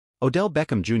Odell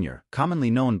Beckham Jr.,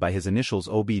 commonly known by his initials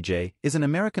OBJ, is an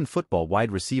American football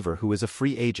wide receiver who is a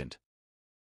free agent.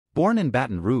 Born in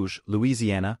Baton Rouge,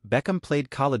 Louisiana, Beckham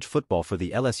played college football for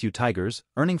the LSU Tigers,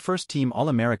 earning first-team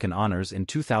All-American honors in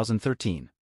 2013.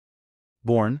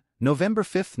 Born November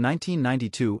 5,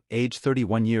 1992, age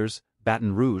 31 years,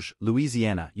 Baton Rouge,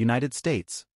 Louisiana, United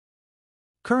States.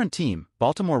 Current team,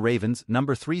 Baltimore Ravens,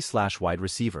 number 3/wide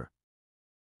receiver.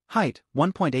 Height,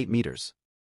 1.8 meters.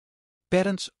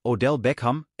 Parents, Odell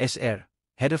Beckham, Sr.,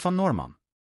 Hede van Norman.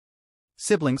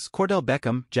 Siblings, Cordell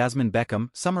Beckham, Jasmine Beckham,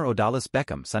 Summer Odalis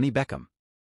Beckham, Sonny Beckham.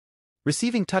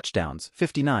 Receiving touchdowns,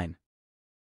 59.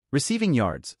 Receiving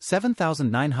yards,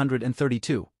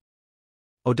 7,932.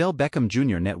 Odell Beckham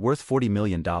Jr. net worth $40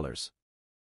 million.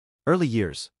 Early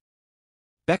years.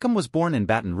 Beckham was born in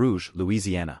Baton Rouge,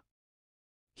 Louisiana.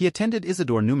 He attended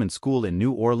Isidore Newman School in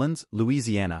New Orleans,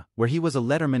 Louisiana, where he was a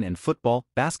letterman in football,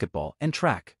 basketball, and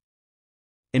track.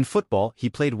 In football, he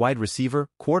played wide receiver,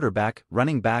 quarterback,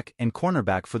 running back, and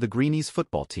cornerback for the Greenies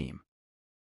football team.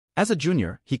 As a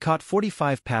junior, he caught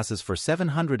 45 passes for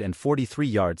 743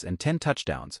 yards and 10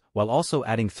 touchdowns, while also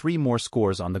adding 3 more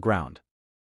scores on the ground.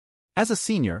 As a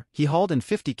senior, he hauled in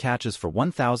 50 catches for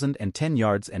 1,010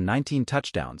 yards and 19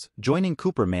 touchdowns, joining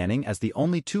Cooper Manning as the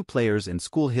only 2 players in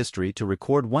school history to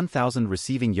record 1,000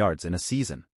 receiving yards in a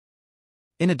season.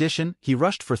 In addition, he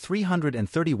rushed for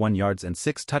 331 yards and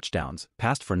 6 touchdowns,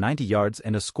 passed for 90 yards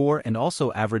and a score, and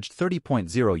also averaged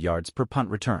 30.0 yards per punt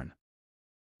return.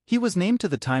 He was named to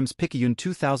the Times-Picayune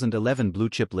 2011 Blue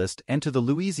Chip list and to the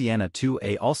Louisiana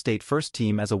 2A All-State First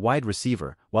Team as a wide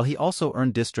receiver, while he also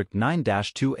earned District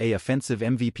 9-2A Offensive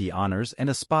MVP honors and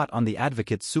a spot on the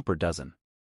Advocates Super Dozen.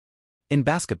 In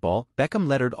basketball, Beckham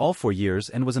lettered all 4 years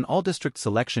and was an All-District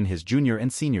selection his junior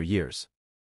and senior years.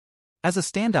 As a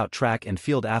standout track and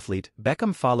field athlete,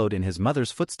 Beckham followed in his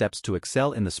mother's footsteps to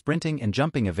excel in the sprinting and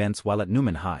jumping events while at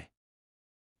Newman High.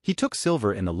 He took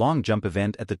silver in the long jump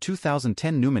event at the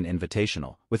 2010 Newman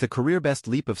Invitational, with a career-best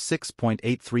leap of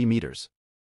 6.83 meters.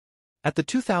 At the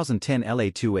 2010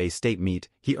 LA2A state meet,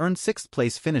 he earned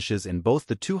 6th-place finishes in both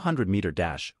the 200-meter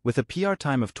dash, with a PR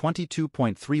time of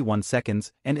 22.31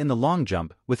 seconds, and in the long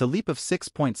jump, with a leap of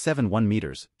 6.71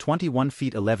 meters, 21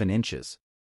 feet 11 inches.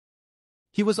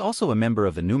 He was also a member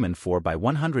of the Newman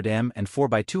 4x100m and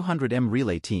 4x200m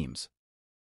relay teams.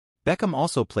 Beckham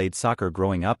also played soccer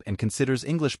growing up and considers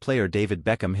English player David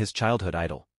Beckham his childhood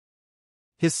idol.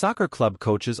 His soccer club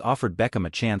coaches offered Beckham a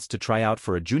chance to try out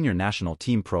for a junior national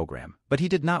team program, but he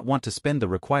did not want to spend the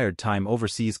required time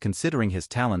overseas considering his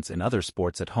talents in other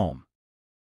sports at home.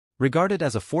 Regarded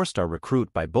as a 4-star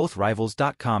recruit by both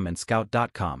Rivals.com and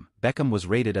Scout.com, Beckham was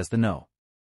rated as the No.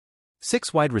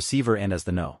 6 wide receiver and as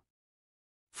the No.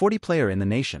 40 player in the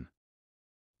nation.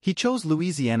 He chose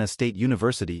Louisiana State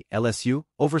University, LSU,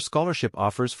 over scholarship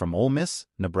offers from Ole Miss,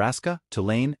 Nebraska,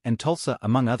 Tulane, and Tulsa,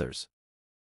 among others.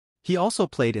 He also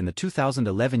played in the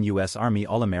 2011 U.S. Army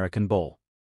All-American Bowl.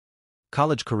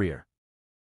 College career.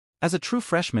 As a true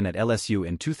freshman at LSU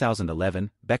in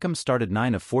 2011, Beckham started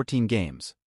 9 of 14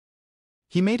 games.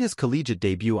 He made his collegiate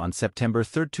debut on September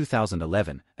 3,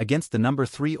 2011, against the number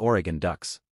 3 Oregon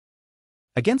Ducks.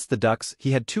 Against the Ducks,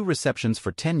 he had 2 receptions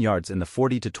for 10 yards in the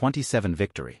 40-27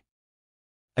 victory.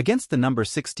 Against the number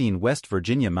 16 West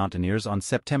Virginia Mountaineers on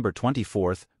September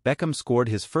 24, Beckham scored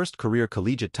his first career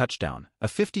collegiate touchdown, a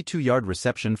 52-yard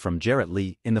reception from Jarrett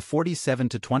Lee, in the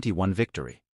 47-21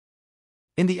 victory.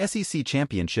 In the SEC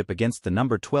championship against the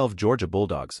number 12 Georgia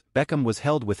Bulldogs, Beckham was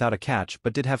held without a catch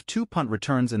but did have 2 punt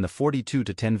returns in the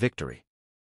 42-10 victory.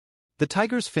 The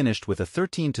Tigers finished with a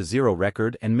 13-0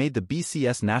 record and made the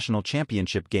BCS National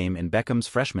Championship game in Beckham's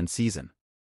freshman season.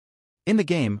 In the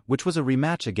game, which was a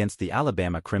rematch against the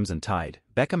Alabama Crimson Tide,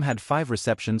 Beckham had 5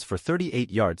 receptions for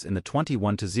 38 yards in the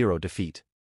 21-0 defeat.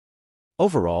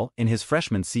 Overall, in his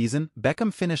freshman season,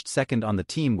 Beckham finished second on the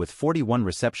team with 41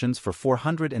 receptions for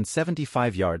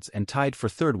 475 yards and tied for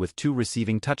third with 2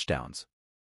 receiving touchdowns.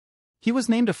 He was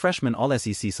named a freshman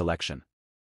All-SEC selection.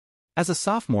 As a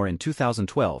sophomore in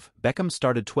 2012, Beckham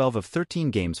started 12 of 13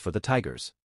 games for the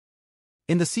Tigers.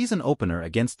 In the season opener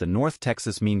against the North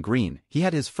Texas Mean Green, he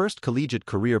had his first collegiate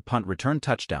career punt return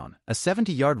touchdown, a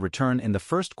 70-yard return in the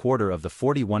first quarter of the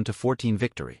 41-14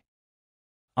 victory.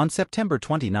 On September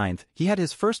 29, he had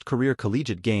his first career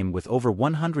collegiate game with over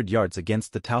 100 yards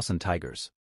against the Towson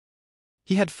Tigers.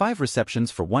 He had 5 receptions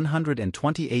for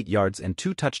 128 yards and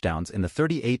 2 touchdowns in the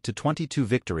 38-22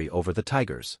 victory over the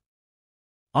Tigers.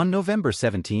 On November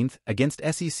 17, against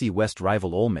SEC West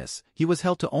rival Ole Miss, he was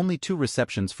held to only 2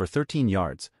 receptions for 13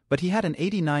 yards, but he had an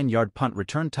 89-yard punt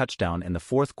return touchdown in the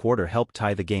 4th quarter helped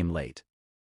tie the game late.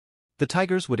 The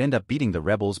Tigers would end up beating the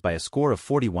Rebels by a score of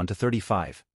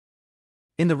 41-35.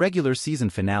 In the regular season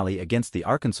finale against the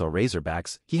Arkansas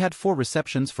Razorbacks, he had 4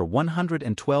 receptions for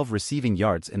 112 receiving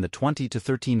yards in the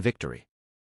 20-13 victory.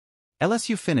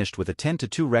 LSU finished with a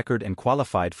 10-2 record and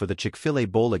qualified for the Chick-fil-A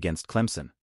Bowl against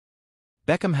Clemson.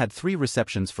 Beckham had 3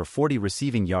 receptions for 40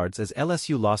 receiving yards as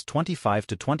LSU lost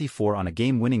 25-24 on a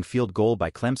game-winning field goal by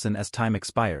Clemson as time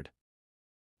expired.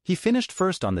 He finished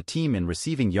first on the team in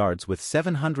receiving yards with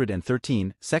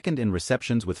 713, second in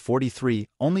receptions with 43,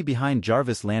 only behind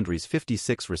Jarvis Landry's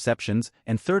 56 receptions,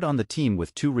 and third on the team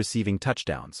with 2 receiving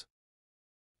touchdowns.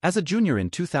 As a junior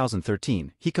in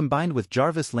 2013, he combined with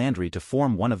Jarvis Landry to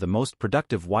form one of the most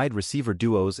productive wide receiver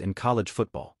duos in college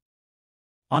football.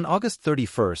 On August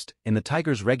 31st, in the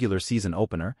Tigers' regular season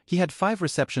opener, he had 5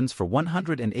 receptions for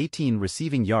 118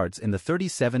 receiving yards in the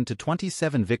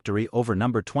 37-27 victory over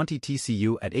number 20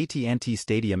 TCU at AT&T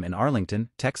Stadium in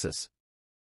Arlington, Texas.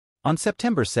 On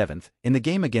September 7th, in the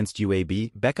game against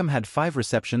UAB, Beckham had 5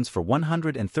 receptions for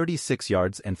 136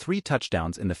 yards and 3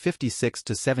 touchdowns in the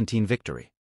 56-17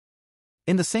 victory.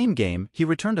 In the same game, he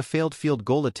returned a failed field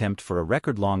goal attempt for a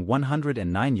record-long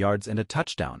 109 yards and a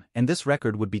touchdown, and this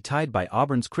record would be tied by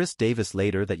Auburn's Chris Davis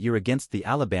later that year against the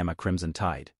Alabama Crimson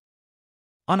Tide.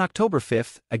 On October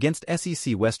 5th, against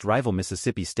SEC West rival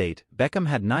Mississippi State, Beckham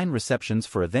had 9 receptions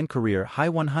for a then-career-high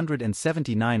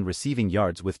 179 receiving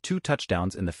yards with 2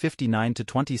 touchdowns in the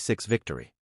 59-26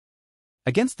 victory.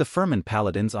 Against the Furman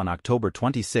Paladins on October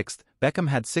 26, Beckham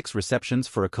had 6 receptions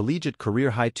for a collegiate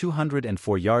career-high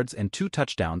 204 yards and 2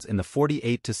 touchdowns in the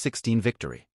 48-16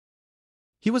 victory.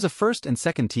 He was a first- and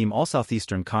second-team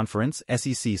All-Southeastern Conference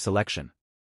 (SEC) selection.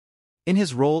 In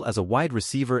his role as a wide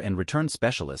receiver and return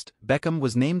specialist, Beckham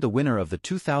was named the winner of the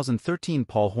 2013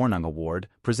 Paul Hornung Award,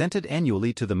 presented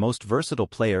annually to the most versatile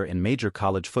player in major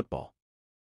college football.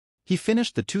 He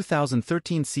finished the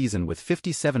 2013 season with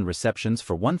 57 receptions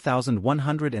for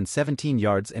 1,117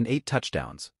 yards and 8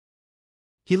 touchdowns.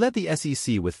 He led the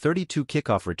SEC with 32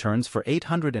 kickoff returns for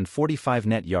 845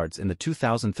 net yards in the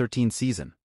 2013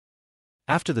 season.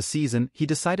 After the season, he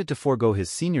decided to forego his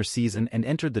senior season and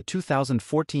entered the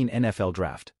 2014 NFL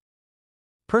Draft.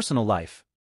 Personal life.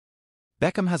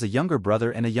 Beckham has a younger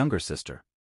brother and a younger sister.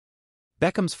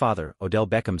 Beckham's father, Odell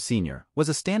Beckham Jr., was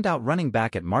a standout running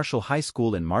back at Marshall High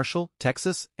School in Marshall,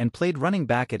 Texas, and played running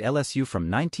back at LSU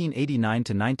from 1989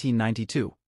 to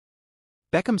 1992.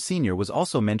 Beckham Sr. was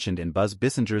also mentioned in Buzz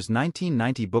Bissinger's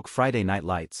 1990 book Friday Night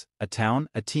Lights, A Town,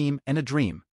 a Team, and a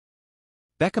Dream.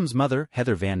 Beckham's mother,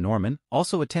 Heather Van Norman,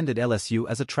 also attended LSU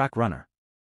as a track runner.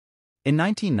 In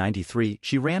 1993,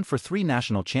 she ran for 3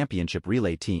 national championship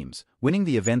relay teams, winning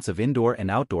the events of indoor and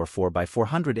outdoor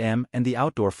 4x400m and the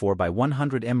outdoor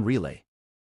 4x100m relay.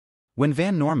 When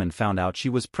Van Norman found out she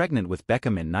was pregnant with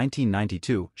Beckham in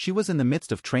 1992, she was in the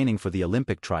midst of training for the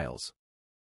Olympic trials.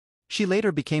 She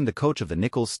later became the coach of the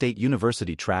Nicholls State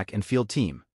University track and field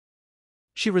team.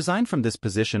 She resigned from this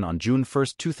position on June 1,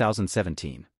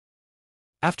 2017.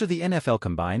 After the NFL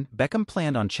Combine, Beckham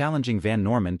planned on challenging Van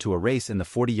Norman to a race in the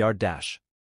 40-yard dash.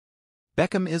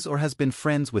 Beckham is or has been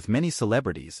friends with many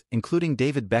celebrities, including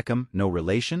David Beckham, no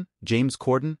relation, James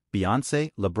Corden,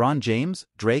 Beyoncé, LeBron James,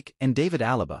 Drake, and David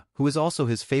Alaba, who is also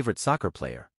his favorite soccer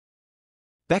player.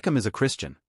 Beckham is a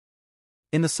Christian.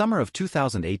 In the summer of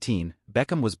 2018,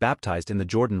 Beckham was baptized in the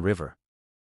Jordan River.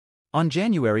 On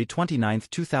January 29,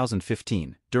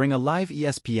 2015, during a live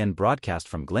ESPN broadcast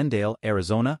from Glendale,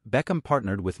 Arizona, Beckham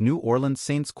partnered with New Orleans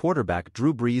Saints quarterback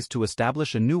Drew Brees to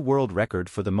establish a new world record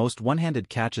for the most one-handed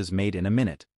catches made in a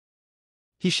minute.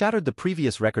 He shattered the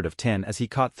previous record of 10 as he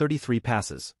caught 33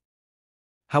 passes.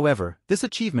 However, this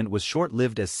achievement was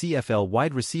short-lived as CFL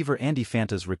wide receiver Andy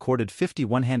Fantas recorded 50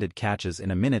 one-handed catches in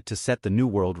a minute to set the new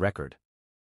world record.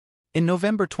 In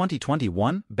November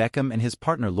 2021, Beckham and his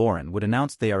partner Lauren would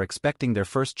announce they are expecting their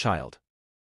first child.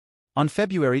 On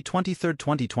February 23,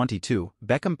 2022,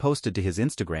 Beckham posted to his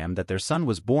Instagram that their son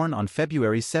was born on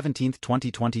February 17,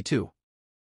 2022.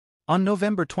 On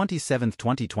November 27,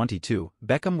 2022,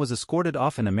 Beckham was escorted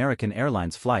off an American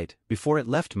Airlines flight before it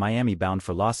left Miami bound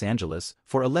for Los Angeles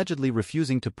for allegedly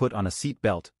refusing to put on a seat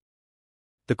belt.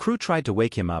 The crew tried to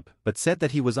wake him up but said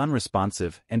that he was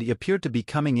unresponsive and he appeared to be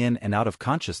coming in and out of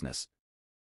consciousness.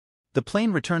 The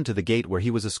plane returned to the gate where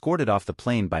he was escorted off the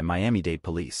plane by Miami-Dade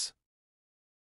police.